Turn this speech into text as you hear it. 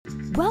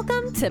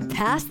Welcome to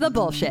Pass the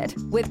Bullshit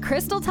with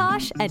Crystal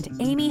Tosh and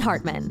Amy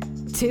Hartman.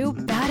 Two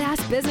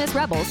badass business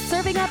rebels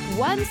serving up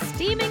one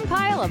steaming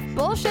pile of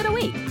bullshit a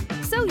week,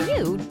 so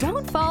you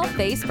don't fall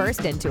face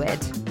first into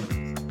it.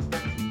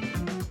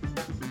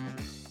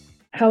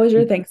 How was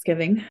your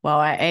Thanksgiving? Well,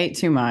 I ate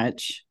too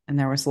much and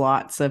there was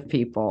lots of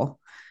people.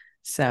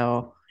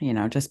 So,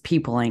 just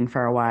peopling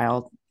for a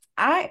while.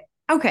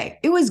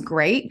 It was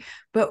great,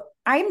 but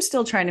I'm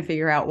still trying to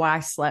figure out why I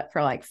slept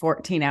for like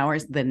 14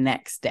 hours the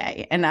next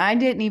day. And I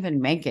didn't even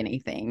make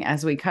anything.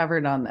 As we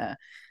covered on the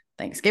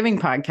Thanksgiving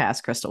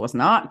podcast, Crystal was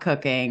not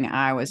cooking.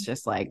 I was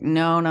just like,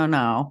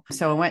 no.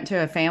 So I went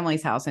to a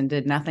family's house and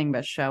did nothing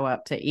but show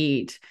up to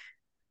eat.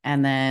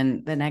 And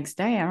then the next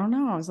day, I don't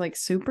know, I was like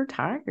super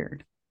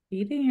tired.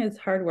 Eating is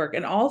hard work.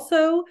 And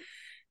also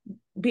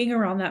being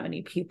around that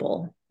many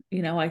people,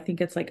 I think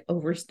it's like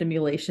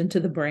overstimulation to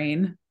the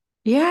brain.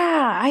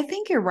 Yeah, I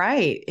think you're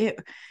right.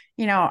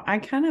 I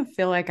kind of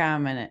feel like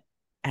I'm an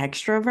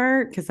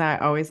extrovert because I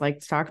always like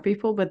to talk to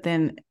people, but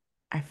then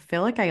I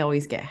feel like I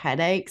always get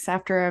headaches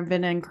after I've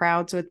been in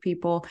crowds with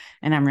people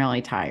and I'm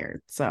really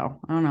tired. So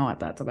I don't know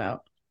what that's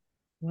about.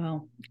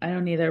 Well, I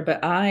don't either,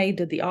 but I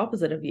did the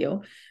opposite of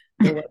you.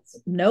 There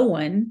was no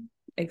one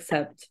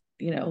except,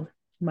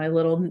 my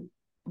little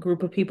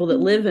group of people that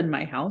live in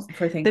my house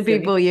for Thanksgiving. The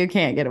people you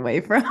can't get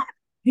away from.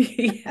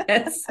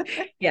 Yes,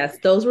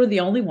 those were the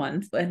only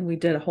ones. And we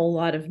did a whole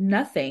lot of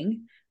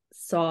nothing.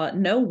 Saw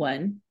no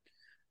one.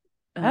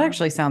 That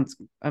actually sounds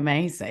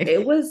amazing.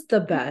 It was the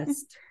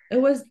best.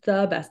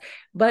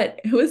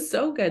 But it was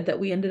so good that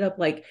we ended up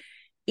like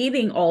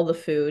eating all the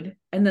food.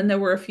 And then there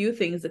were a few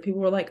things that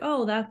people were like,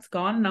 oh, that's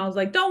gone. And I was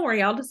like, don't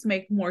worry, I'll just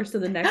make more. So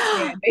the next day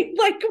I made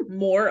like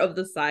more of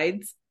the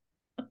sides.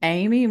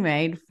 Amy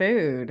made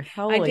food.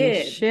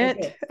 Holy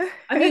shit.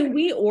 I mean,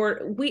 we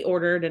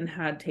ordered and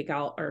had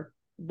takeout or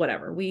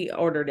whatever. We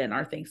ordered in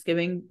our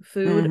Thanksgiving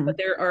food, but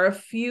there are a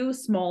few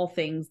small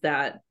things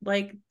that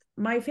like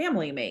my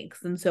family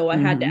makes. And so I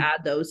had to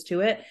add those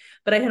to it,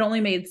 but I had only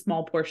made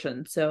small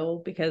portions.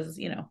 So because,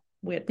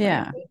 we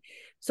had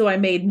so I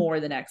made more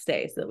the next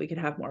day so that we could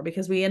have more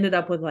because we ended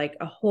up with like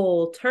a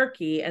whole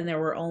turkey and there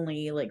were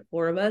only like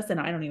 4 of us and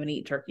I don't even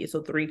eat turkey.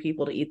 So 3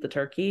 people to eat the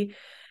turkey.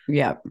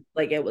 Yep.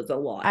 Like it was a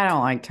lot. I don't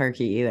like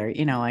turkey either.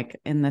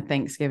 Like in the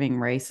Thanksgiving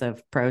race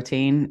of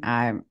protein,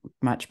 I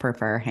much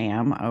prefer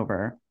ham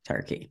over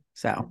turkey.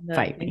 So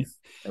fight me.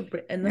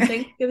 In the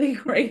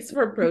Thanksgiving race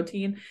for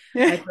protein,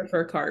 I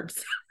prefer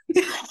carbs.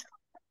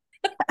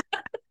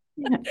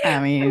 I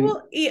mean, I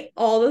will eat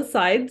all the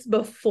sides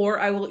before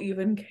I will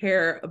even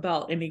care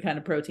about any kind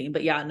of protein.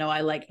 But yeah, no,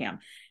 I like ham.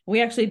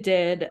 We actually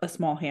did a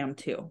small ham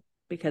too,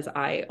 because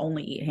I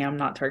only eat ham,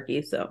 not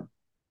turkey. So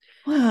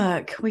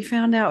look, we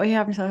found out we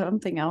have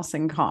something else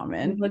in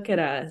common. Look at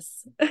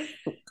us.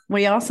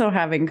 We also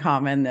have in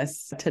common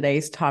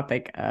today's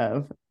topic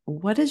of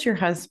what does your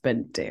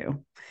husband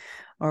do?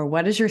 Or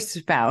what does your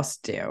spouse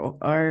do?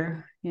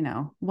 Or,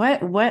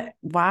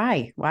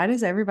 why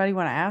does everybody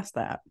want to ask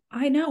that?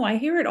 I know, I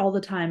hear it all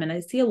the time. And I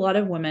see a lot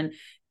of women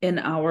in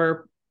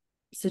our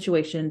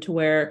situation to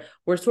where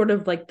we're sort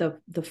of like the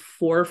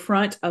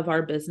forefront of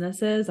our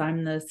businesses.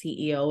 I'm the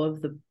CEO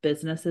of the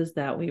businesses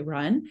that we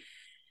run.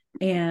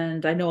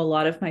 And I know a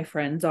lot of my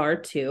friends are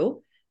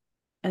too.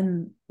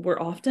 And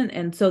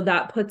and so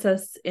that puts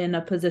us in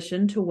a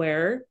position to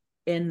where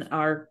in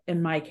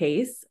my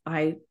case,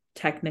 I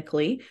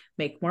technically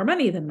make more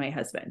money than my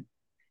husband.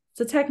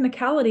 It's a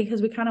technicality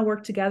because we kind of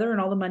work together and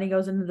all the money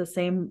goes into the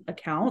same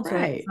account. So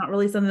it's not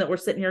really something that we're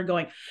sitting here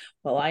going,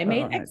 well, I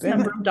made X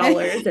number of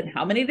dollars and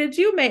how many did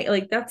you make?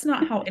 Like, that's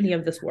not how any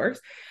of this works.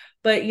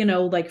 But,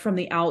 like from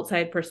the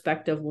outside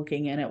perspective,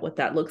 looking in at what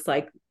that looks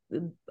like,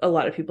 a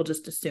lot of people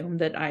just assume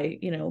that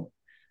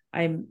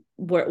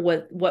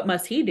what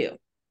must he do?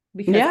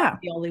 Because I'm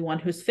the only one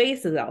whose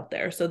face is out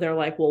there. So they're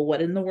like, well,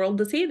 what in the world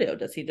does he do?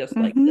 Does he just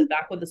like sit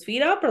back with his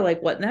feet up or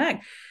like what in the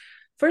heck?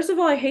 First of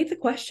all, I hate the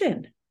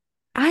question.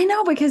 I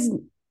know, because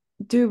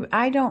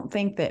I don't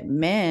think that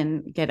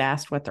men get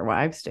asked what their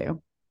wives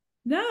do.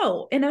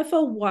 No. And if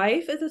a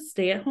wife is a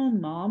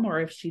stay-at-home mom, or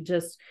if she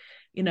just,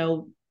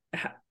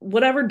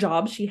 whatever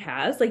job she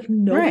has, like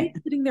nobody's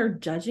sitting there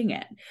judging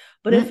it.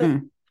 But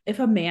if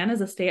a man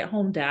is a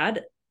stay-at-home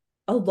dad,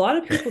 a lot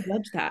of people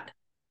judge that,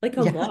 like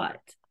a lot.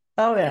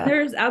 Oh yeah.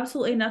 There's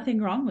absolutely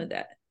nothing wrong with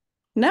it.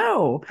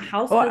 No. A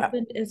house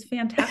husband is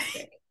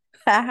fantastic.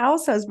 A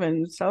house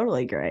husband is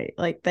totally great.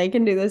 Like they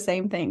can do the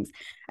same things.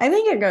 I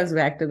think it goes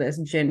back to this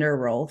gender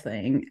role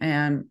thing.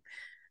 And,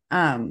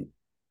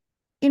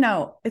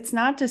 it's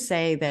not to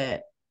say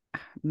that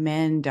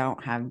men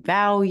don't have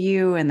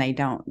value and they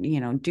don't,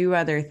 do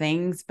other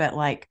things, but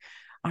like,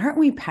 aren't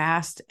we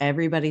past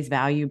everybody's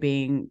value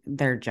being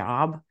their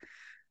job?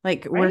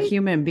 Like we're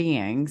human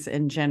beings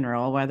in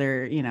general,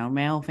 whether,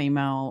 male,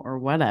 female, or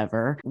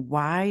whatever.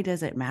 Why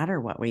does it matter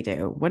what we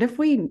do? What if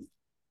we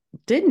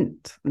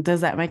didn't?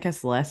 Does that make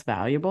us less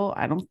valuable?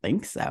 I don't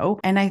think so.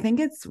 And I think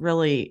it's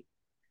really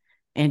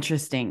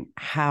interesting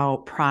how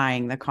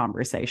prying the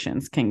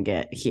conversations can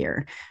get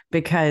here,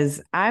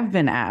 because I've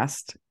been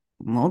asked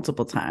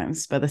multiple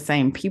times by the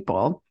same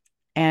people.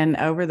 And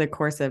over the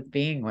course of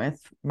being with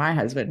my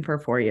husband for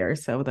 4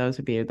 years, so those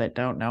of you that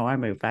don't know, I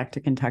moved back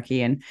to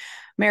Kentucky and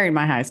married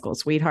my high school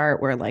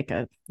sweetheart. We're like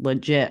a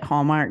legit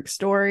Hallmark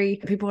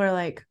story. People are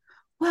like,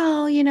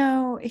 well,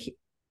 he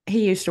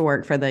used to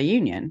work for the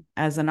union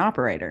as an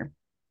operator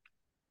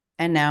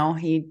and now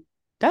he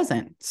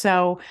doesn't.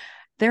 So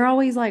they're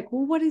always like,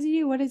 well, what does he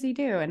do? What does he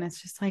do? And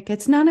it's just like,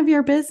 it's none of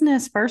your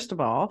business, first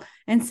of all.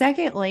 And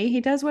secondly, he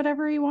does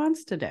whatever he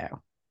wants to do.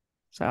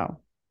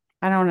 So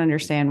I don't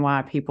understand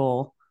why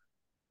people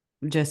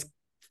just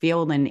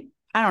feel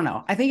I don't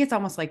know. I think it's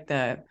almost like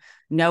the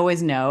no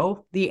is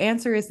no. The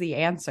answer is the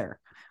answer.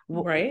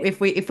 Right.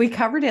 If we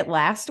covered it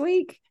last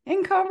week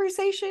in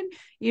conversation,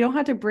 you don't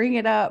have to bring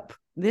it up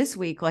this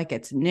week like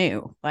it's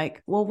new.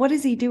 Like, well, what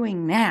is he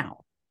doing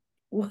now?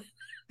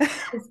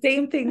 The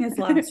same thing as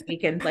last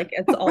weekend. Like,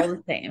 it's all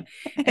the same.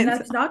 And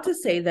that's not to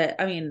say that,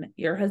 I mean,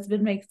 your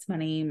husband makes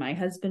money, my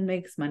husband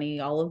makes money,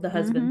 all of the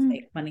husbands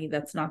make money.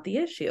 That's not the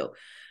issue.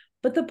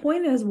 But the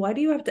point is, why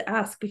do you have to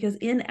ask? Because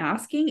in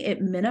asking,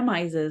 it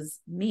minimizes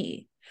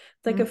me.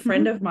 It's like a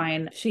friend of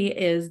mine, she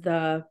is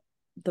the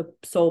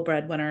sole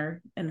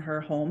breadwinner in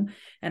her home,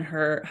 and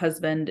her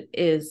husband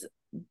is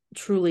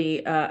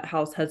truly a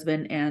house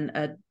husband and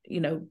a,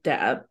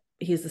 dad.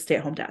 He's the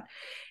stay-at-home dad,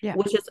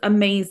 which is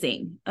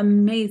amazing.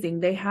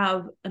 They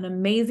have an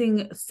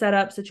amazing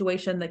setup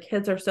situation. The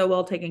kids are so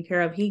well taken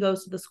care of. He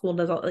goes to the school and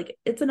does all, like,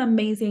 it's an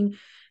amazing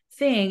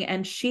thing.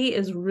 And she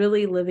is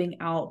really living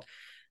out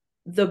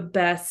the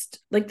best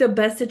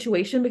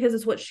situation because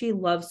it's what she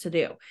loves to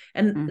do.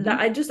 And that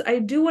I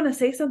do want to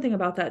say something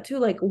about that too.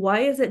 Like,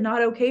 why is it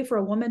not okay for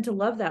a woman to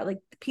love that? Like,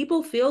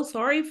 people feel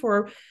sorry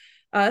for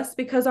us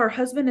because our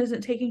husband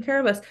isn't taking care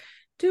of us.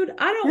 Dude,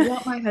 I don't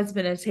want my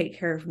husband to take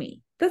care of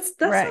me. That's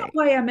right. Not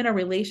why I'm in a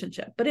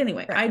relationship. But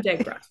anyway, I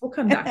digress. We'll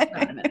come back to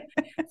that in a minute.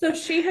 So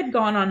she had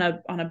gone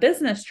on a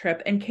business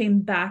trip and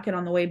came back, and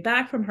on the way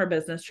back from her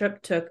business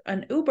trip, took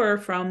an Uber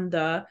from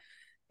the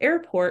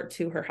airport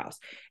to her house.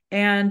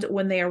 And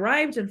when they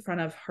arrived in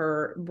front of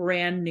her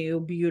brand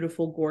new,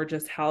 beautiful,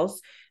 gorgeous house,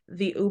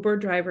 the Uber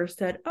driver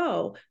said,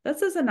 "Oh,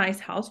 this is a nice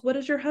house. What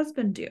does your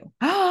husband do?"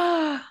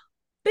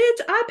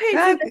 Bitch, I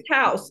paid for this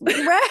house.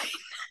 Right.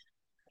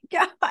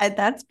 God,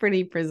 that's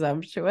pretty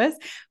presumptuous.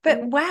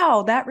 But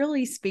wow, that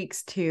really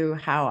speaks to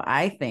how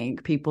I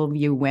think people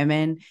view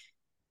women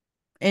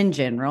in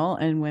general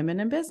and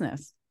women in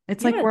business.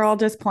 It's like we're all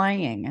just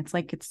playing. It's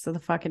like it's the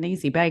fucking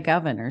Easy Bake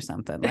Oven or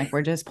something. Like,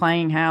 we're just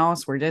playing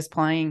house. We're just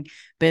playing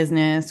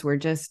business. We're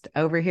just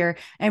over here.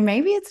 And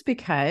maybe it's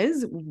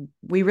because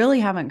we really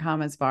haven't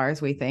come as far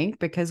as we think,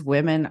 because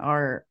women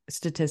are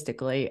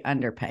statistically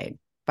underpaid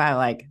by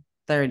like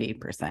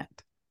 30%.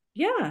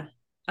 Yeah,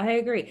 I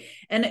agree.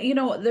 And,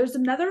 there's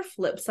another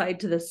flip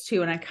side to this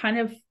too. And I kind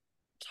of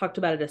talked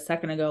about it a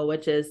second ago,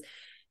 which is,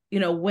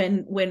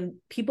 when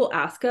people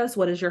ask us,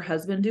 what does your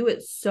husband do?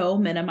 It so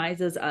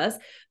minimizes us.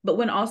 But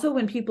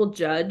when people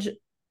judge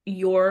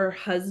your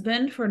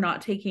husband for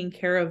not taking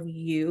care of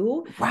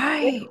you,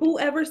 right? Like,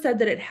 whoever said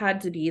that it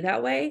had to be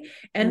that way?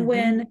 And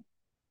when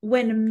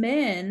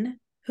men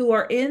who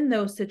are in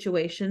those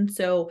situations,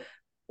 so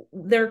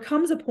there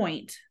comes a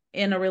point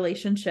in a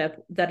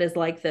relationship that is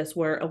like this,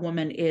 where a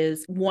woman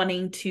is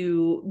wanting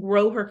to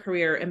grow her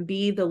career and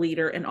be the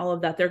leader and all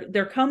of that.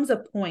 There comes a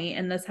point,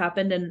 and this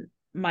happened in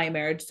my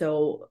marriage,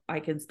 so I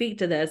can speak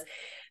to this.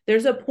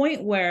 There's a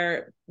point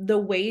where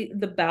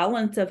the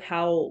balance of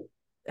how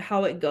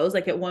it goes,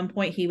 like, at one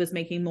point he was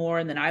making more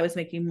and then I was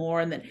making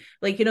more, and then,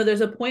 like, there's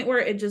a point where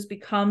it just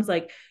becomes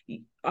like,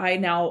 I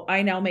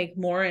now make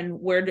more, and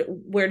where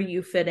do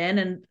you fit in?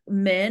 And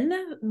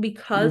men,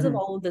 because of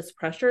all of this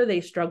pressure,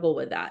 they struggle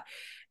with that.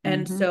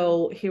 And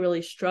so he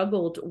really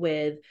struggled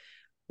with,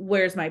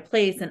 where's my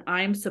place? And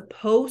I'm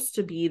supposed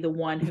to be the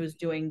one who's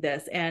doing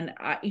this. And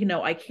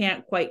I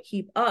can't quite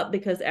keep up,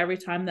 because every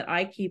time that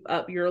I keep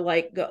up, you're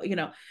like,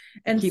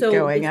 and keep so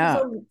going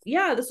up.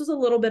 This was a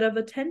little bit of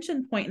a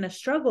tension point and a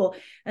struggle,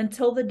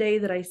 until the day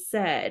that I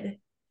said,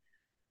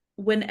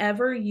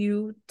 whenever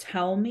you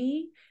tell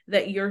me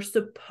that you're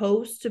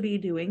supposed to be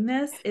doing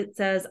this, it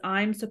says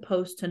I'm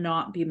supposed to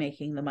not be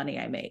making the money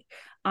I make.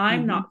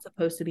 I'm not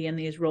supposed to be in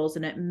these roles,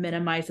 and it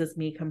minimizes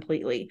me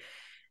completely.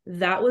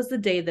 That was the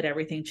day that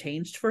everything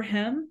changed for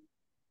him.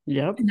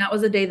 Yep. And that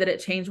was the day that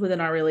it changed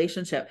within our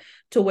relationship,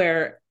 to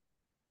where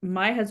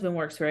my husband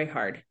works very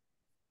hard.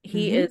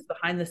 He is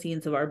behind the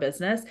scenes of our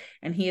business,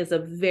 and he is a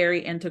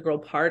very integral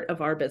part of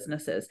our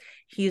businesses.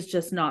 He's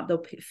just not the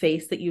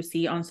face that you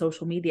see on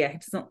social media. He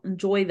doesn't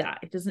enjoy that.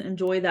 He doesn't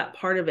enjoy that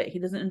part of it. He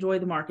doesn't enjoy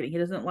the marketing. He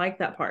doesn't like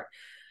that part.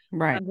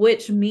 Right.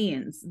 Which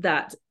means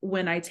that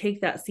when I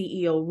take that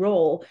CEO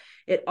role,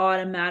 it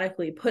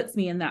automatically puts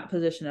me in that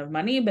position of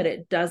money, but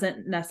it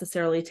doesn't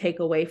necessarily take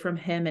away from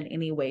him in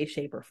any way,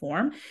 shape, or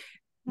form.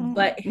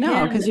 But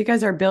no, because you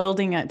guys are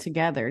building it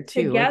together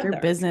too. Like, your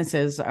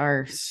businesses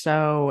are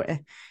so,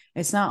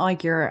 it's not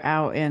like you're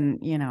out in,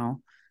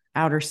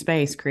 outer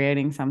space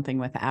creating something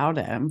without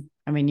him.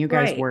 I mean, you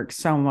guys work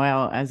so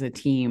well as a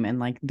team, and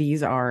like,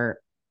 these are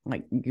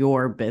like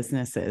your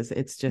businesses.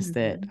 It's just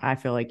that I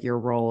feel like your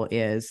role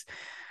is,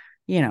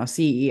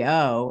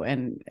 CEO,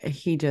 and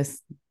he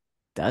just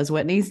does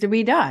what needs to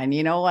be done,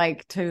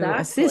 like to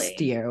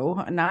assist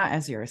you, not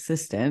as your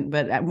assistant,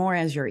 but more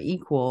as your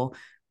equal.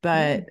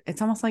 But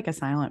it's almost like a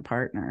silent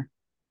partner.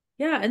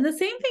 Yeah. And the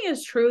same thing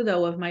is true,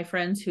 though, of my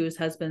friends whose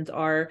husbands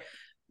are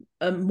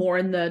more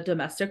in the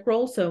domestic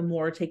role. So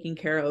more taking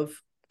care of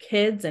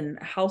kids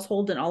and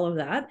household and all of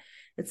that.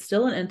 It's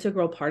still an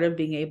integral part of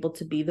being able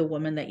to be the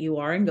woman that you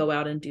are and go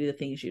out and do the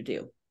things you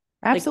do.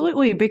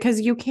 Absolutely. Because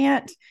you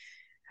can't,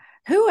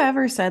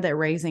 whoever said that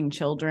raising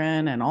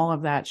children and all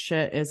of that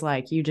shit is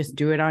like you just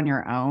do it on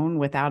your own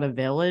without a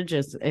village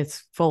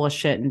it's full of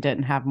shit and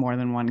didn't have more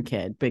than one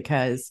kid,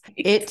 because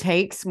it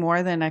takes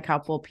more than a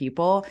couple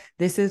people.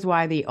 This is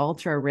why the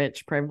ultra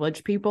rich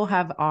privileged people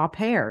have au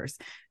pairs.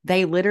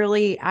 They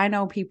literally, I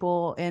know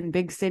people in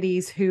big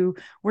cities who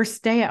were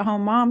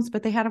stay-at-home moms,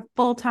 but they had a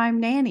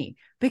full-time nanny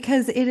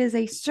because it is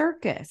a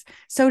circus.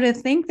 So to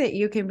think that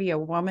you can be a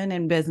woman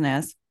in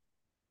business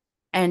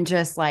and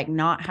just like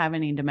not have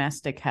any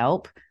domestic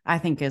help, I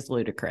think is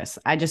ludicrous.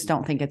 I just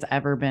don't think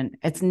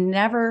it's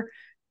never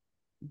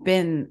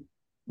been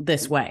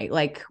this way.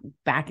 Like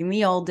back in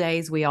the old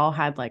days, we all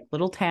had like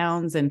little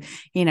towns and,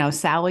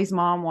 Sally's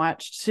mom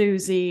watched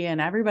Susie and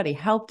everybody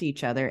helped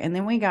each other. And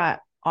then we got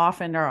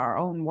off into our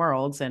own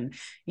worlds and,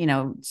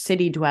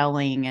 city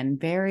dwelling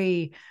and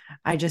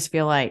I just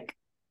feel like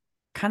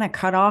kind of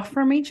cut off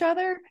from each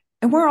other,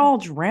 and we're all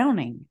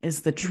drowning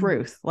is the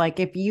truth.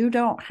 Like if you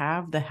don't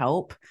have the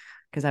help,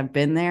 because I've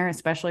been there,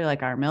 especially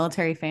like our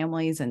military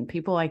families and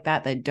people like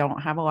that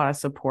don't have a lot of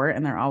support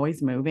and they're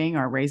always moving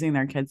or raising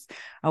their kids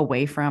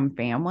away from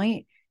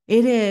family.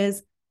 It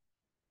is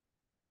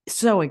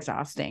so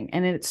exhausting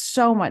and it's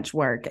so much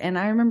work. And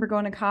I remember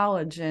going to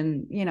college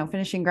and,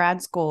 finishing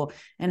grad school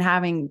and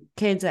having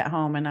kids at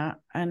home.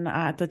 And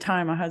at the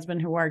time, a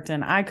husband who worked,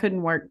 and I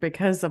couldn't work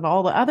because of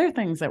all the other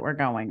things that were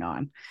going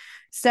on.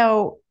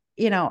 So,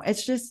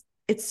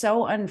 it's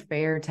so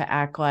unfair to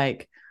act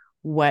like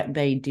what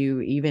they do,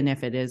 even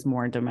if it is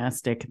more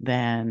domestic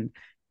than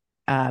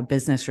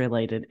business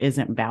related,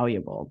 isn't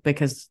valuable,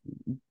 because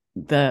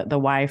the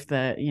wife,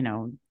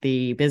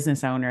 the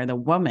business owner, the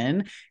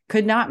woman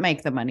could not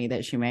make the money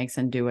that she makes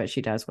and do what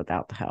she does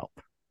without the help.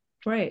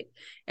 Right.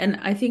 And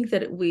I think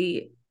that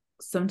we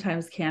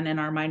sometimes can in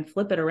our mind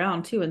flip it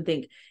around too and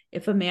think,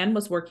 if a man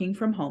was working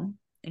from home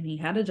and he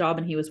had a job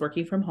and he was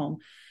working from home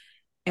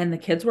and the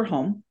kids were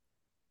home,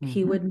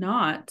 he would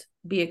not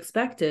be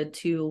expected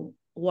to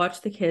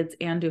watch the kids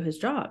and do his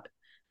job.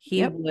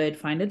 He would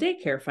find a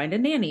daycare, find a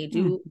nanny,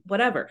 do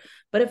whatever.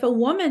 But if a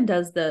woman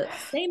does the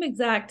same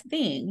exact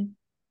thing,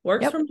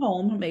 works from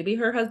home, maybe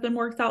her husband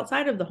works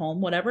outside of the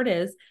home, whatever it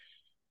is,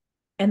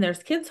 and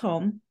there's kids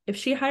home, if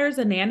she hires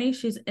a nanny,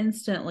 she's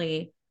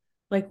instantly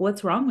like,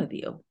 what's wrong with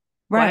you?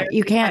 Right.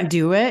 You can't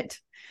do it.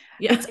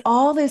 Yeah. It's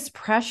all this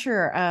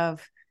pressure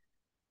of,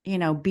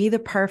 be the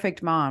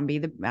perfect mom,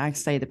 I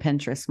say the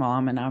Pinterest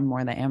mom, and I'm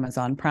more the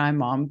Amazon Prime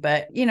mom,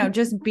 but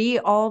just be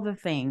all the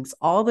things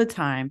all the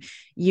time.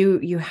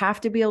 You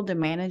have to be able to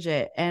manage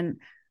it.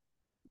 And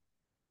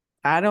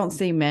I don't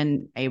see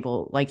men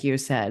able, like you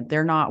said,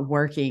 they're not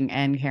working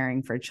and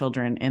caring for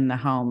children in the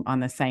home on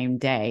the same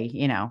day,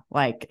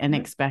 and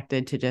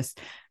expected to just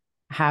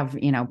have,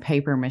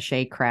 paper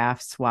mache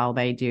crafts while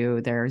they do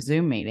their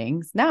Zoom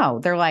meetings. No,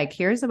 they're like,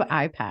 here's an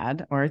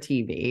iPad or a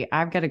TV.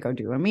 I've got to go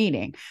do a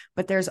meeting.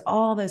 But there's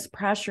all this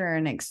pressure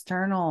and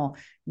external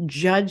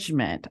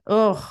judgment.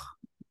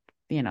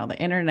 The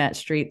internet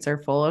streets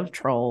are full of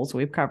trolls.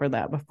 We've covered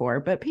that before,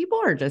 but people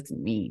are just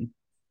mean.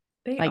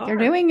 You're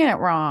doing it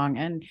wrong.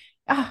 And,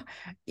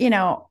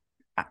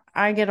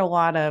 I get a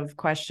lot of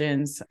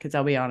questions because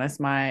I'll be honest,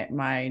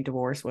 my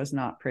divorce was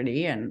not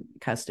pretty, and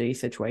custody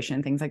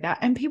situation, things like that.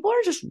 And people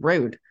are just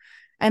rude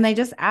and they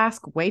just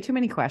ask way too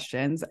many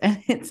questions.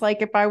 And it's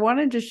like, if I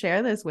wanted to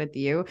share this with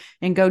you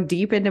and go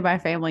deep into my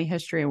family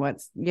history and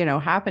what's,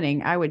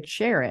 happening, I would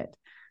share it.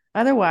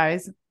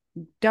 Otherwise,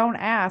 don't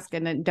ask,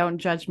 and then don't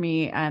judge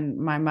me and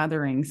my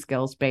mothering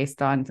skills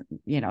based on,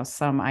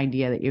 some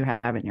idea that you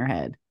have in your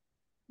head.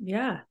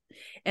 Yeah.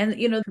 And,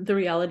 the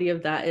reality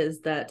of that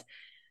is that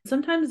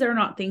sometimes they're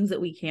not things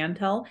that we can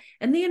tell,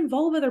 and they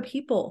involve other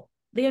people.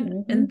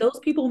 And those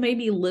people may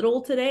be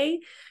little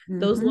today.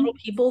 Those little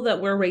people that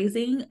we're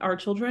raising, our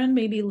children,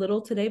 may be little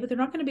today, but they're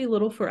not going to be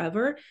little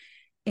forever.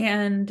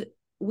 And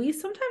we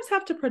sometimes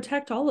have to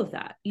protect all of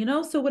that,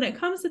 So when it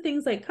comes to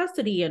things like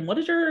custody and what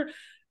does your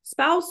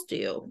spouse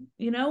do,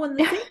 and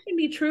the same can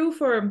be true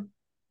for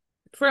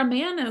a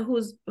man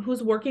who's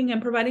working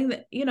and providing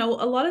that, a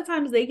lot of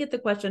times they get the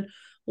question,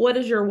 what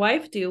does your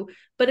wife do?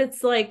 But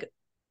it's like,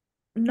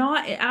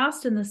 not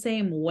asked in the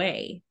same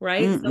way,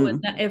 right? So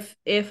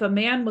if a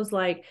man was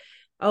like,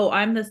 oh,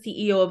 I'm the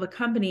CEO of a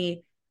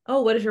company,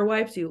 oh, what does your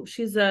wife do?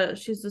 She's a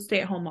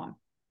stay-at-home mom.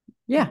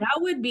 Yeah, that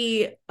would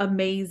be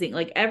amazing.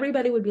 Like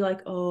everybody would be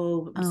like,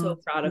 oh, I'm so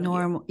proud of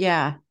you.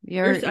 Yeah,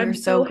 you're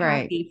so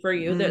great. Happy for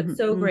you. That's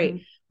so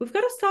great. We've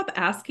got to stop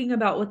asking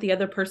about what the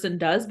other person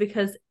does,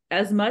 because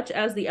as much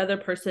as the other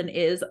person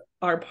is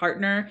our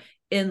partner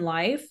in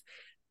life,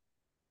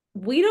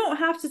 we don't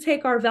have to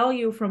take our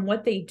value from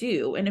what they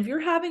do. And if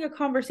you're having a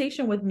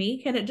conversation with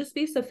me, can it just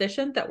be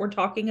sufficient that we're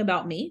talking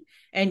about me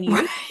and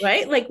you,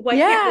 right? Like, why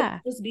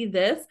can't it just be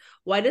this?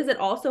 Why does it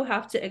also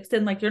have to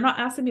extend? Like, you're not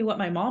asking me what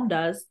my mom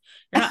does.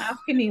 You're not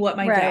asking me what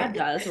my dad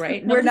does,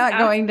 right? We're not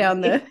going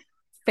down the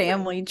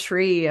family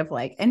tree of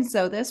like, and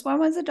so this one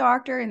was a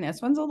doctor and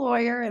this one's a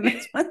lawyer and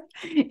this one,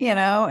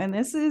 and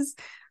this is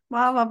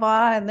blah, blah,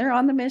 blah. And they're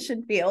on the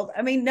mission field.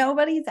 I mean,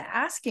 nobody's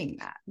asking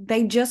that.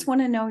 They just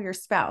want to know your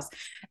spouse.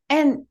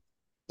 And,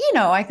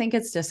 I think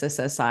it's just a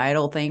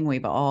societal thing.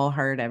 We've all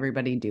heard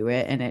everybody do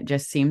it. And it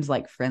just seems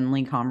like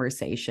friendly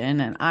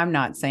conversation. And I'm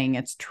not saying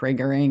it's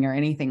triggering or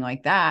anything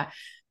like that,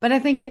 but I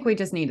think we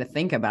just need to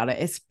think about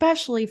it,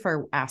 especially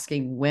for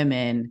asking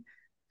women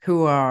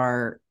who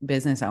are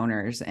business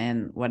owners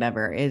and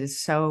whatever. It is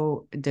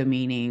so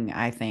demeaning,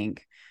 I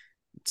think,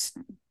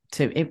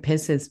 it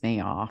pisses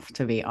me off,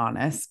 to be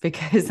honest,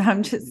 because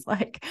I'm just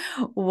like,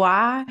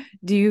 why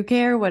do you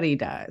care what he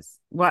does?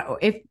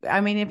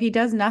 If he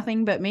does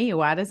nothing but me,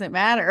 why does it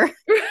matter?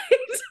 Right.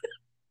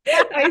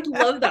 I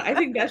love that. I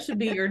think that should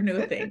be your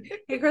new thing.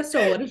 Hey,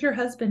 Crystal, what does your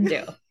husband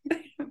do?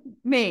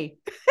 Me.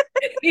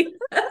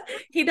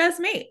 He does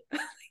me.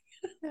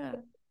 Yeah.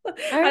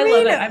 I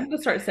love it. I'm going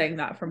to start saying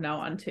that from now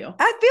on too.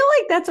 I feel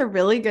like that's a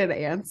really good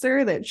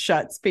answer that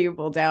shuts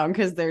people down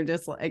because they're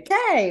just like,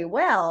 hey,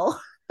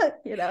 well,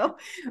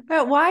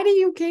 but why do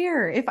you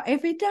care?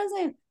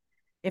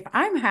 If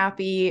I'm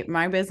happy,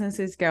 my business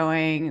is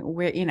going,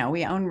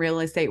 we own real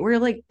estate, we're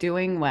like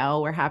doing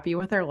well, we're happy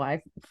with our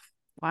life.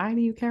 Why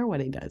do you care what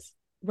he does?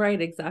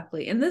 Right,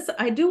 exactly. And this,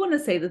 I do want to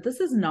say that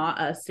this is not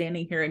us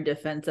standing here in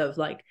defense of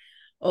like,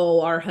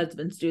 oh, our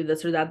husbands do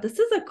this or that. This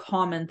is a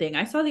common thing.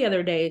 I saw the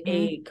other day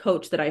a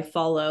coach that I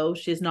follow.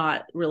 She's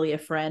not really a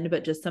friend,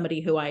 but just somebody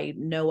who I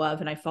know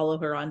of, and I follow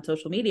her on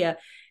social media.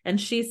 And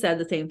she said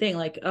the same thing.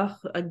 Like,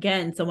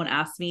 again, someone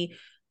asked me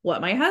what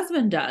my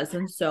husband does.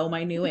 And so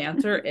my new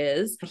answer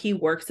is he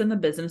works in the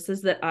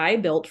businesses that I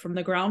built from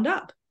the ground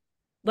up.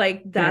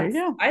 Like,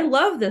 I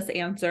love this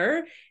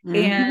answer.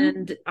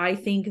 And I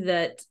think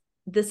that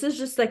this is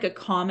just like a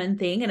common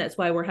thing. And it's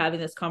why we're having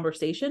this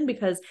conversation,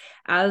 because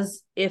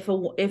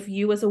if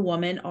you as a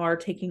woman are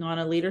taking on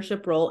a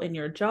leadership role in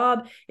your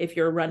job, if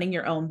you're running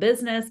your own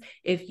business,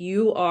 if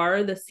you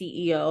are the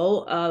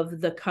CEO of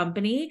the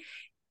company,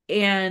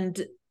 and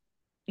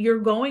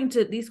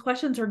these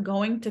questions are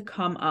going to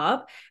come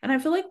up. And I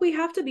feel like we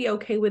have to be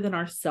okay within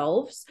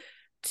ourselves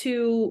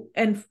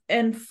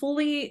and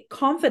fully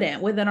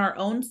confident within our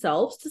own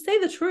selves to say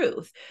the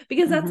truth,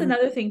 because that's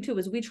another thing too,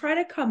 is we try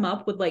to come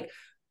up with like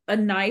a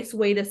nice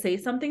way to say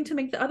something to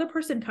make the other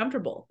person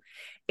comfortable.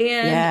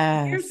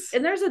 And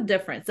there's a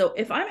difference. So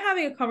if I'm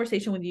having a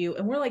conversation with you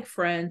and we're like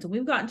friends and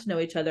we've gotten to know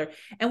each other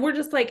and we're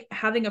just like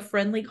having a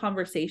friendly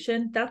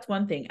conversation, that's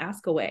one thing.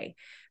 Ask away.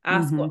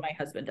 Ask what my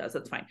husband does.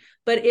 That's fine.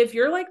 But if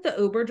you're like the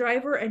Uber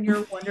driver and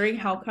you're wondering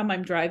how come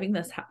I'm driving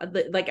this,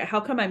 like how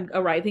come I'm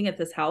arriving at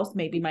this house,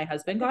 maybe my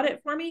husband got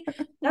it for me.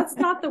 That's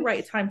not the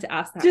right time to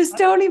ask that. Just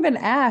don't even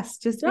ask.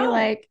 Just be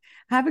like,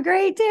 have a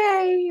great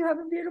day. You have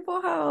a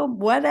beautiful home,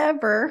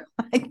 whatever.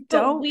 Like,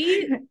 don't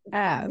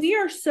ask. We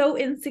are so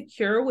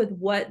insecure with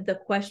what the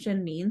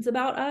question means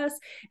about us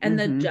and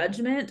the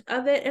judgment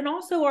of it. And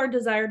also our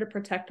desire to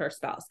protect our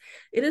spouse.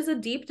 It is a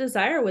deep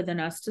desire within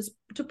us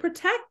to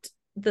protect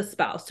the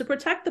spouse, to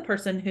protect the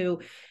person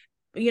who,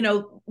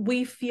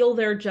 we feel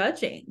they're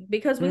judging,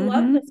 because we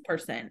love this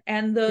person.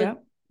 And the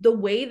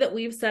way that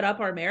we've set up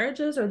our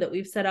marriages, or that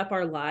we've set up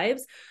our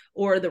lives,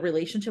 or the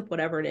relationship,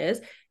 whatever it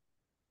is,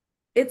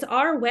 it's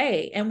our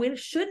way, and we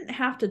shouldn't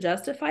have to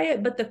justify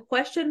it. But the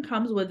question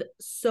comes with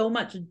so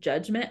much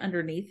judgment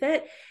underneath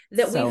it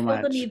that we feel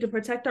the need to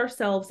protect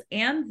ourselves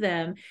and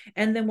them.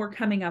 And then we're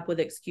coming up with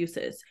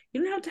excuses.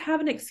 You don't have to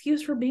have an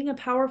excuse for being a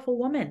powerful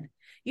woman.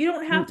 You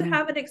don't have to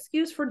have an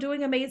excuse for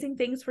doing amazing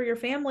things for your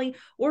family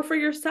or for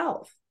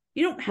yourself.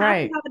 You don't have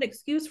to have an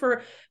excuse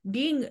for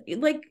being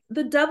like,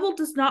 the devil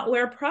does not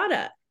wear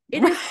Prada.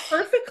 It is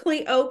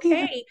perfectly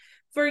okay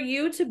for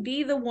you to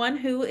be the one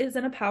who is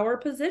in a power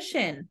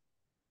position.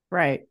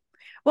 Right.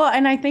 Well,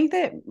 and I think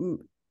that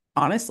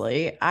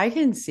honestly, I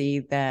can see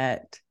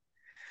that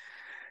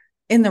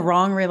in the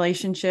wrong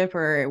relationship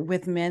or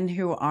with men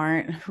who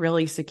aren't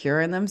really secure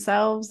in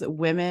themselves,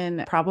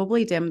 women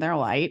probably dim their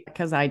light,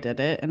 because I did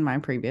it in my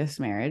previous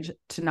marriage,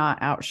 to not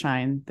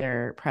outshine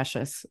their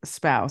precious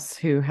spouse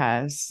who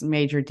has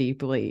major,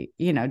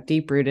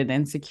 deep-rooted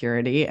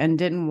insecurity and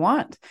didn't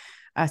want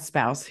a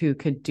spouse who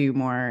could do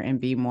more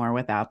and be more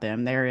without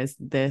them. There is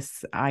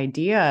this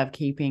idea of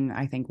keeping,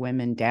 I think,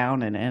 women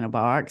down and in a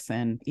box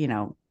and,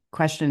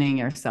 questioning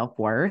your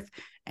self-worth.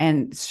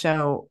 And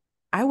so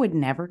I would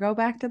never go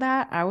back to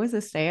that. I was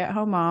a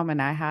stay-at-home mom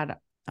and I had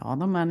all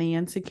the money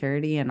and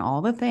security and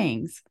all the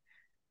things.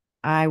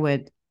 I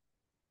would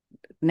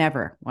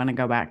never want to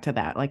go back to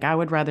that. Like I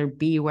would rather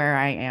be where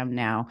I am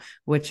now,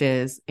 which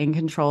is in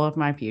control of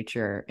my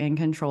future, in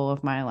control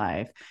of my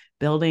life,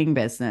 building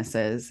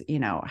businesses, you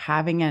know,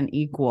 having an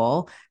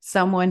equal,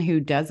 someone who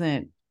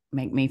doesn't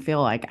make me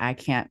feel like I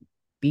can't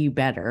be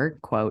better,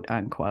 quote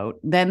unquote,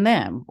 than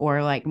them,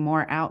 or like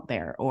more out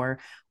there or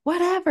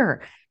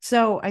whatever.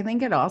 So I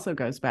think it also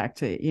goes back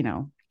to, you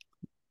know,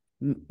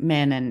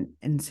 men and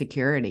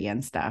insecurity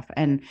and stuff.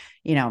 And,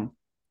 you know,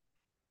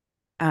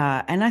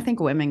 and I think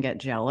women get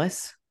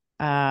jealous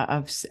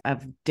of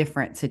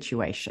different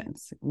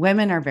situations.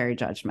 Women are very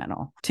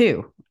judgmental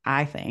too,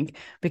 I think,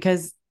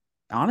 because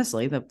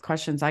honestly, the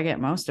questions I get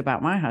most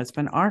about my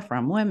husband are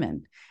from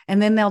women.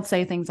 And then they'll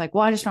say things like,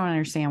 well, I just don't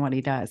understand what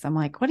he does. I'm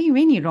like, what do you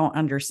mean you don't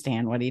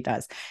understand what he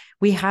does?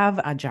 We have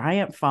a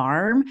giant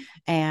farm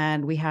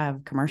and we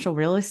have commercial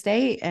real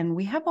estate and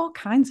we have all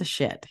kinds of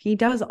shit. He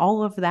does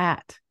all of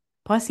that.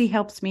 Plus he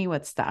helps me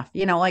with stuff,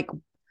 you know, like,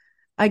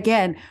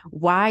 again,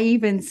 why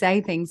even say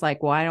things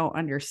like, well, I don't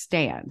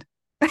understand?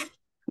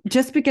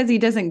 Just because he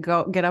doesn't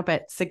get up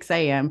at 6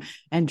 a.m.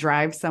 and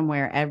drive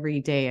somewhere every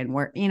day and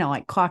work, you know,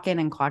 like clock in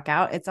and clock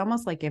out. It's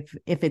almost like if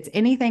it's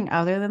anything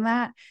other than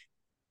that,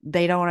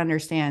 they don't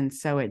understand.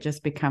 So it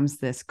just becomes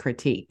this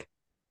critique.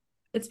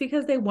 It's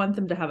because they want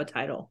them to have a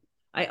title.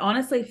 I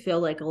honestly feel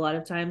like a lot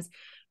of times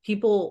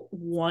people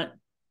want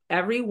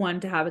everyone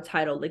to have a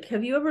title. Like,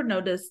 have you ever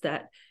noticed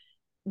that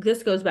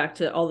this goes back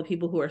to all the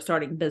people who are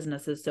starting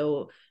businesses?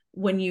 So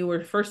when you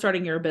were first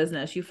starting your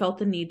business, you felt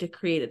the need to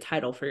create a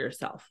title for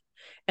yourself.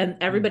 And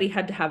everybody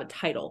had to have a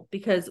title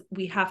because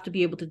we have to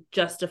be able to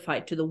justify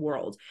it to the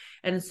world.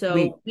 And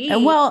so we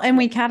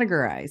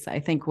categorize. I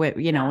think we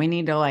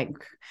need to like,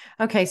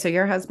 okay, so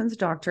your husband's a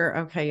doctor.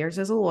 Okay. Yours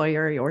is a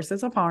lawyer. Yours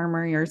is a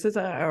farmer. Yours is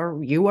or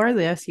you are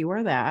this, you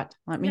are that.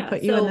 Let me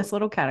put you in this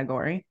little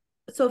category.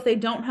 So if they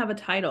don't have a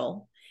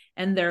title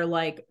and they're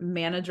like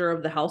manager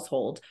of the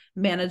household,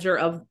 manager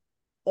of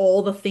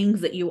all the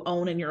things that you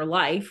own in your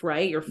life,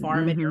 right? Your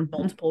farm and your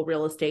multiple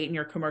real estate and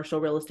your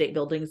commercial real estate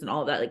buildings and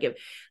all of that. Like, if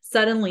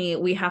suddenly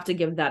we have to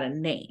give that a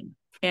name.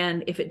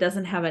 And if it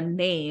doesn't have a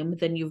name,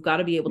 then you've got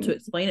to be able to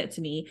explain it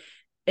to me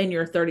in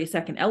your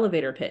 30-second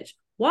elevator pitch.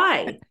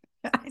 Why?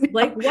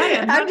 Like, why?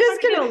 I'm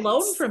just going to get a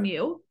loan from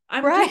you.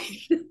 I'm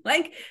right.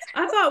 Like,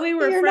 I thought we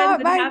were friends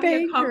and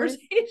having a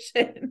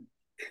conversation.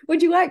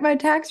 Would you like my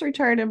tax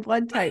return and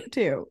blood type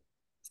too?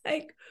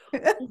 Like,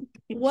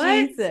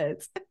 what?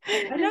 Jesus.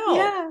 I know.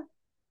 Yeah.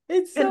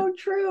 It's so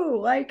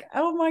true. Like,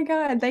 oh my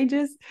God.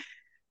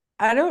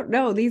 I don't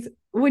know.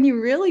 When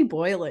you really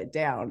boil it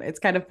down, it's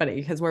kind of funny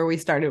because where we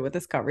started with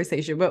this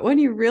conversation, but when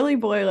you really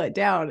boil it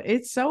down,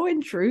 it's so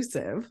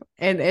intrusive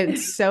and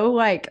it's so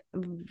like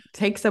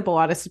takes up a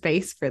lot of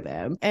space for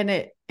them. And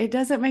it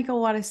doesn't make a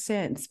lot of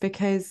sense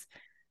because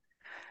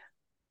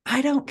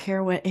I don't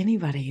care what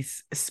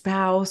anybody's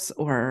spouse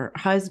or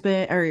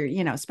husband or,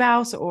 you know,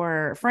 spouse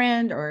or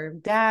friend or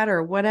dad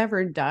or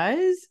whatever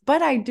does.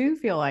 But I do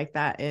feel like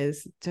that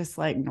is just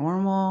like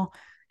normal,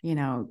 you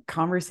know,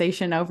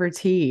 conversation over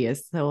tea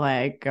is to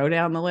like go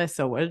down the list.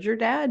 So what did your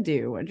dad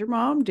do? What did your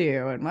mom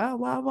do? And blah,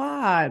 blah,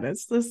 blah. And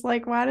it's just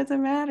like, why does it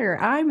matter?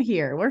 I'm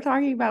here. We're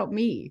talking about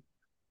me.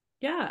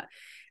 Yeah.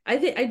 I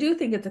do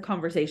think it's a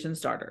conversation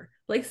starter.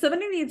 Like,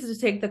 somebody needs to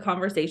take the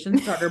conversation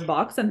starter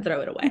box and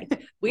throw it away.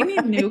 We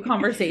need new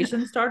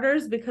conversation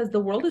starters because the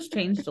world has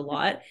changed a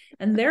lot.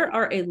 And there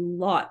are a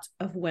lot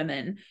of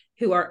women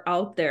who are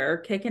out there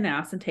kicking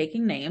ass and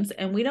taking names.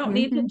 And we don't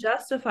need to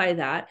justify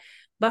that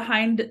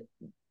behind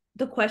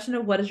the question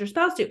of what does your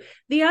spouse do?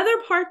 The other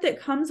part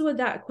that comes with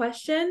that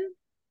question,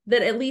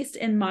 that at least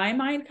in my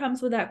mind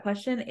comes with that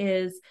question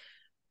is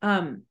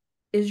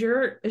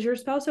your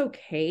spouse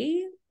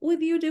okay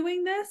with you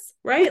doing this?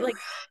 Right? Like,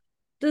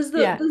 is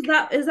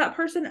that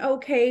person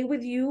okay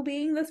with you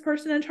being this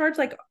person in charge?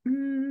 Like,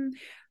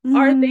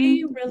 are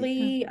they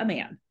really a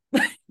man?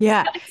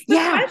 Yeah.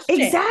 Yeah,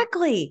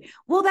 exactly.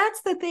 Well,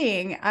 that's the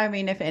thing. I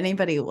mean, if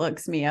anybody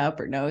looks me up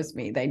or knows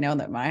me, they know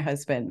that my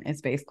husband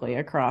is basically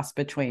a cross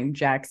between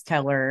Jax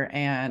Teller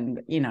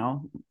and, you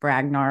know,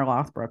 Ragnar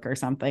Lothbrok or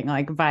something,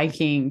 like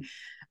Viking,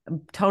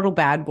 total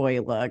bad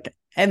boy look.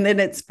 And then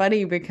it's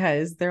funny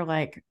because they're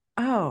like,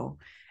 oh,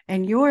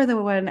 and you're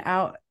the one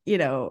out, you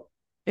know,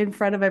 in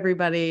front of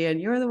everybody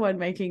and you're the one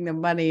making the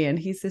money. And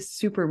he's this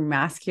super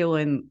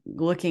masculine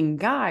looking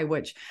guy,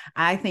 which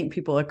I think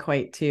people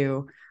equate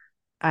to,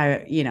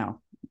 you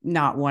know,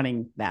 not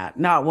wanting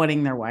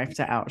their wife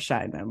to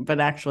outshine them.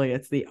 But actually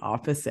it's the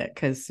opposite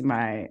because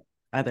my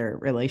other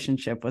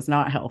relationship was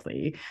not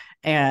healthy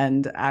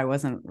and I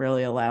wasn't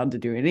really allowed to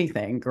do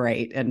anything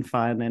great and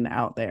fun and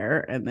out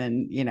there. And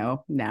then, you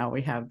know, now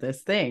we have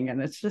this thing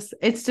and it's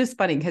just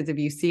funny because if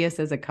you see us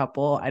as a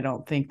couple, I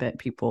don't think that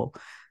people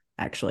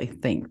actually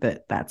think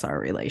that that's our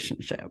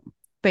relationship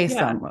based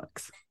on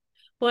looks.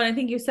 Well, and I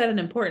think you said an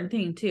important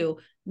thing too,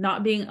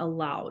 not being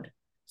allowed.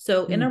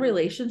 So in a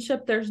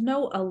relationship, there's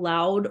no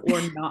allowed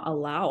or not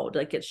allowed.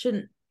 Like, it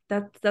shouldn't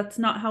That's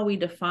not how we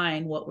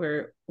define what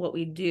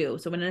we do.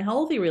 So in a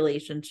healthy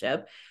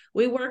relationship,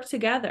 we work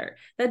together.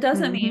 That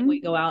doesn't mean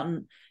we go out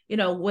and,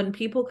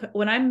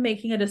 when I'm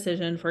making a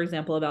decision, for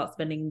example, about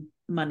spending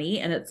money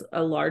and it's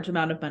a large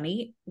amount of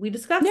money, we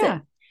discuss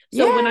it.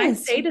 So when I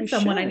say to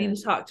someone, I need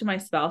to talk to my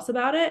spouse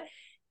about it,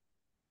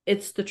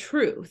 it's the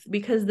truth,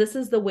 because this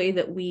is the way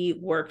that we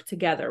work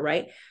together.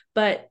 Right.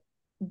 But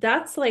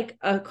that's like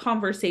a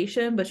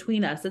conversation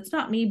between us. It's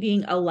not me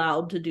being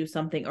allowed to do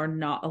something or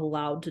not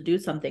allowed to do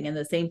something. And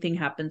the same thing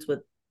happens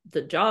with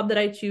the job that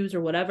I choose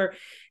or whatever.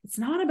 It's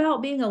not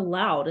about being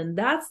allowed. And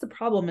that's the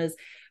problem, is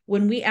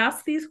when we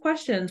ask these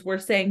questions, we're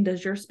saying,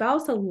 does your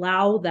spouse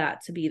allow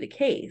that to be the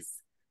case?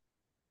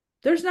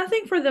 There's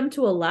nothing for them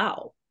to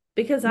allow,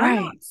 because I'm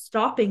not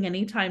stopping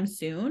anytime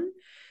soon.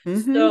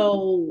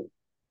 So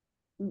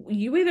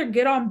you either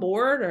get on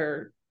board,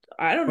 or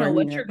I don't know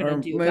what you're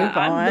going to do, but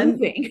I'm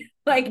moving.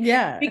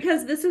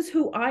 Because this is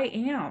who I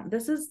am.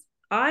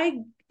 I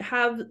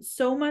have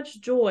so much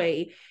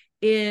joy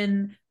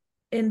in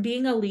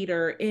being a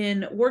leader,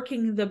 in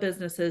working the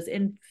businesses,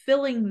 in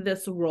filling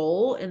this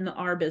role in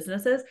our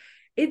businesses.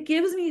 It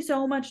gives me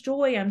so much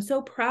joy. I'm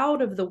so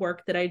proud of the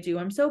work that I do.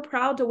 I'm so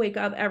proud to wake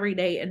up every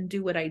day and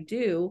do what I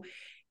do.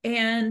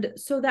 And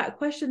so that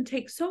question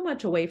takes so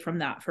much away from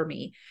that for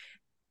me.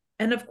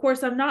 And of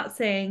course, I'm not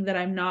saying that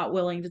I'm not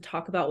willing to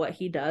talk about what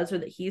he does, or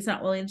that he's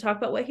not willing to talk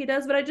about what he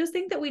does, but I just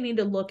think that we need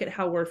to look at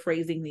how we're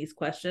phrasing these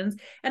questions.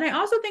 And I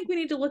also think we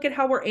need to look at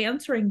how we're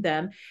answering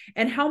them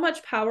and how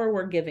much power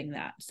we're giving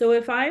that. So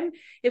if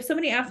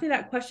somebody asks me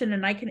that question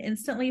and I can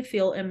instantly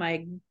feel in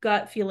my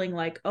gut feeling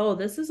like, oh,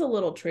 this is a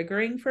little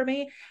triggering for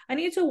me, I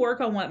need to work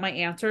on what my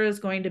answer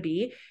is going to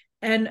be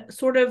and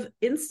sort of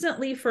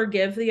instantly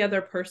forgive the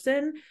other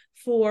person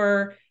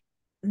for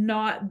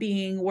not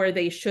being where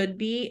they should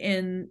be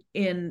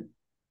in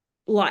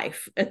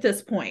life at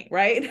this point,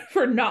 right?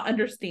 For not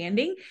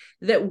understanding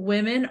that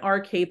women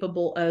are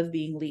capable of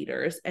being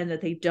leaders, and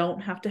that they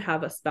don't have to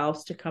have a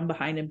spouse to come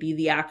behind and be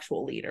the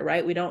actual leader,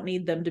 right? We don't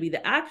need them to be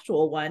the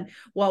actual one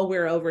while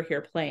we're over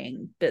here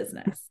playing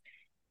business.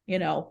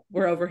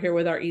 We're over here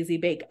with our easy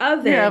bake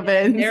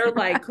oven. They're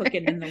like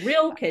cooking in the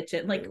real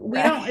kitchen. Like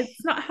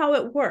it's not how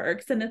it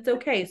works, and it's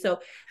okay. So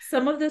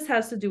some of this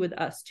has to do with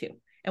us too.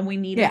 And we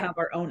need to have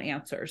our own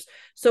answers.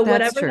 So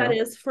whatever that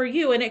is for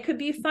you, and it could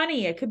be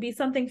funny. It could be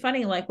something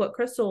funny, like what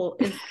Crystal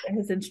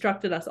has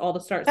instructed us all to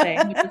start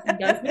saying, which is he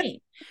does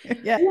me.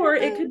 Or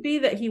it could be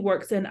that he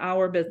works in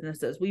our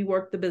businesses. We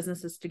work the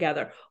businesses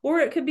together.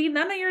 Or it could be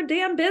none of your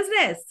damn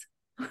business.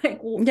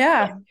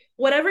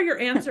 Whatever your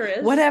answer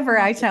is. Whatever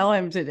I tell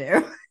him to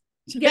do.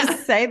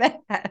 Just say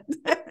that.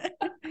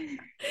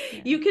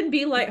 You can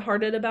be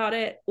lighthearted about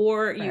it,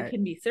 or you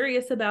can be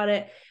serious about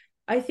it.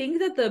 I think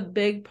that the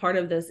big part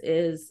of this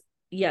is,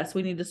 yes,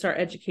 we need to start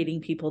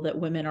educating people that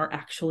women are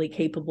actually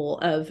capable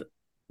of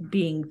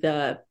being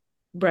the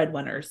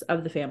breadwinners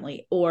of the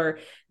family, or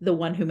the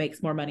one who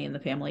makes more money in the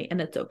family,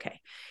 and it's okay.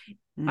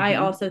 I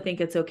also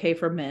think it's okay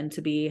for men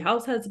to be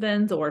house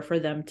husbands, or for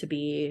them to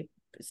be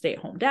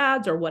stay-at-home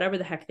dads, or whatever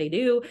the heck they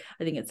do.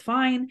 I think it's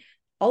fine.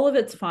 All of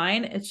it's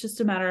fine. It's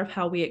just a matter of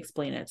how we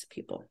explain it to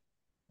people.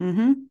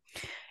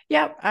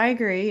 Yep, I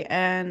agree.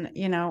 And,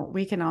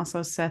 we can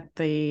also set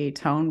the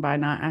tone by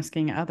not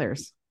asking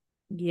others.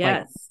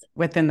 Yes. Like,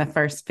 within the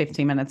first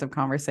 15 minutes of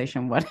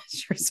conversation, what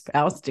does your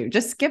spouse do?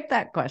 Just skip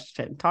that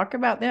question. Talk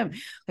about them.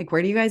 Like,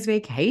 where do you guys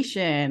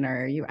vacation?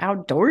 Or are you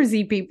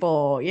outdoorsy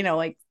people?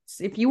 Like,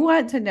 if you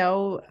want to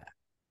know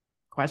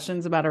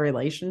questions about a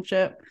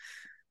relationship,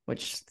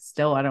 which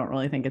still, I don't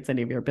really think it's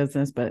any of your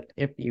business, but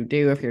if you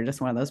do, if you're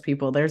just one of those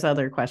people, there's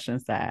other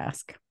questions to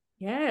ask.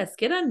 Yes,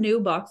 get a new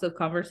box of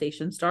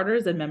conversation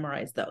starters and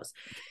memorize those.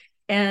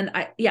 And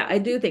I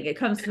do think it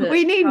comes to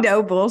we need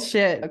no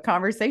bullshit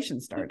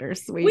conversation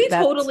starters. We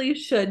totally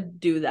should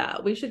do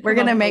that. We're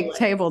gonna make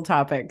table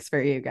topics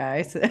for you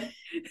guys.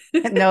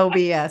 No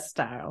BS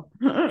style.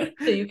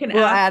 So you can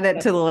add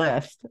it to the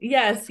list.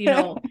 Yes,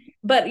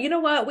 but you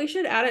know what? We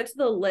should add it to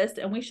the list,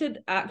 and we should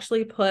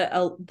actually put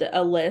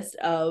a list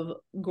of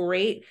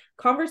great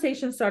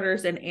conversation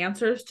starters and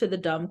answers to the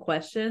dumb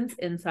questions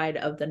inside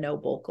of the No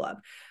Bull Club.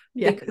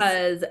 Yes.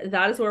 Because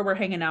that is where we're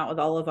hanging out with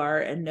all of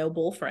our No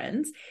Bull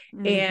friends.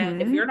 And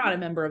if you're not a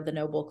member of the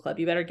No Bull Club,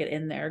 you better get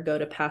in there. Go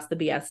to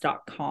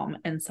passthebs.com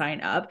and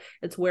sign up.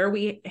 It's where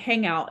we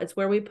hang out. It's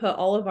where we put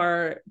all of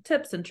our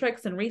tips and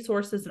tricks and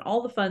resources and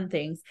all the fun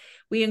things.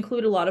 We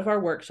include a lot of our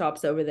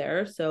workshops over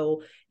there.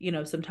 So,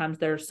 sometimes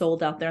they're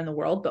sold out there in the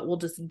world, but we'll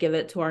just give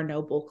it to our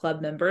No Bull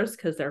Club members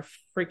because they're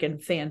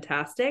freaking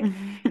fantastic.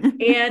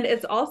 And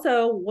it's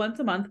also once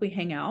a month we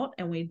hang out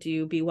and we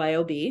do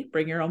BYOB,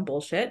 bring your own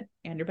bullshit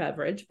and your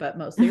beverage, but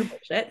mostly your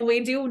bullshit. We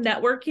do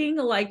networking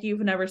like you've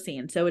never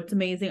seen. So it's an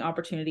amazing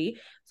opportunity.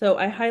 So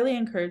I highly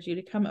encourage you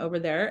to come over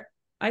there.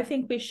 I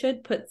think we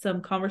should put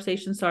some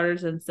conversation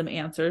starters and some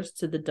answers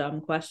to the dumb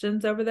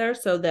questions over there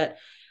so that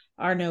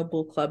our No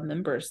Bull Club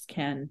members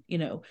can,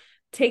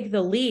 take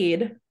the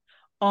lead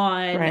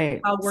on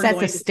how we're set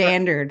going the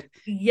standard,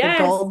 the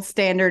gold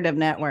standard of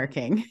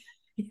networking.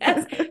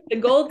 Yes, the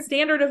gold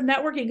standard of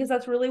networking, because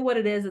that's really what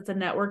it is. It's a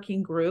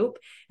networking group.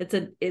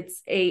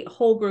 It's a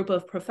whole group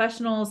of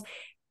professionals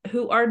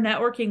who are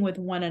networking with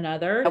one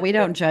another. We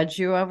don't judge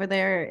you over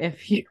there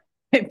if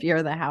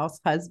you're the house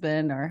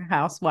husband or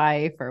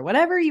housewife or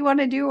whatever you want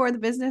to do, or the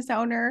business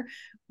owner.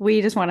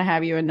 We just want to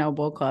have you in No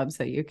Bull Club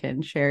so you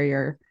can share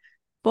your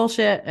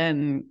bullshit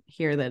and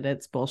hear that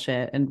it's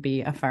bullshit and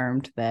be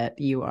affirmed that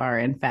you are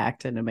in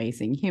fact an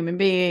amazing human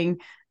being,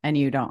 and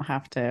you don't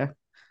have to,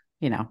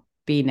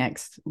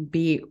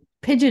 be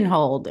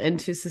pigeonholed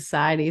into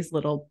society's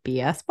little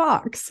BS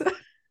box.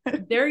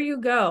 There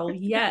you go.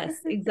 Yes,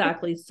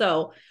 exactly.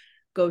 So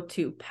go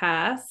to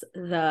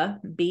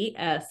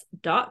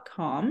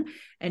passthebs.com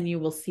and you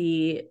will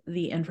see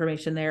the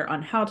information there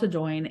on how to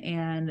join,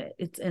 and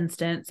it's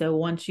instant. So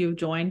once you've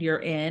joined, you're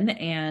in,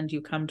 and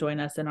you come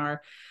join us in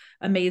our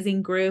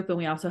amazing group. And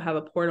we also have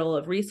a portal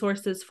of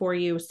resources for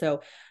you.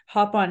 So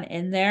hop on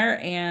in there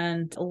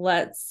and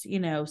let's,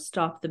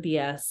 stop the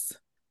BS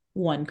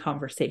one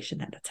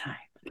conversation at a time.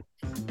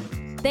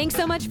 Thanks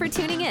so much for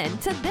tuning in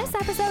to this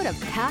episode of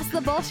Pass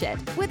the Bullshit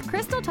with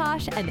Crystal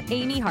Tosh and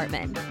Amy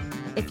Hartman.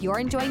 If you're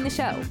enjoying the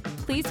show,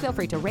 please feel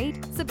free to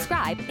rate,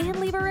 subscribe, and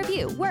leave a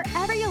review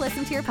wherever you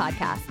listen to your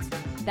podcasts.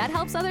 That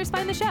helps others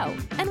find the show,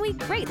 and we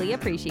greatly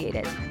appreciate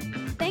it.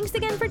 Thanks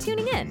again for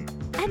tuning in,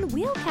 and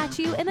we'll catch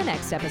you in the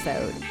next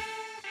episode.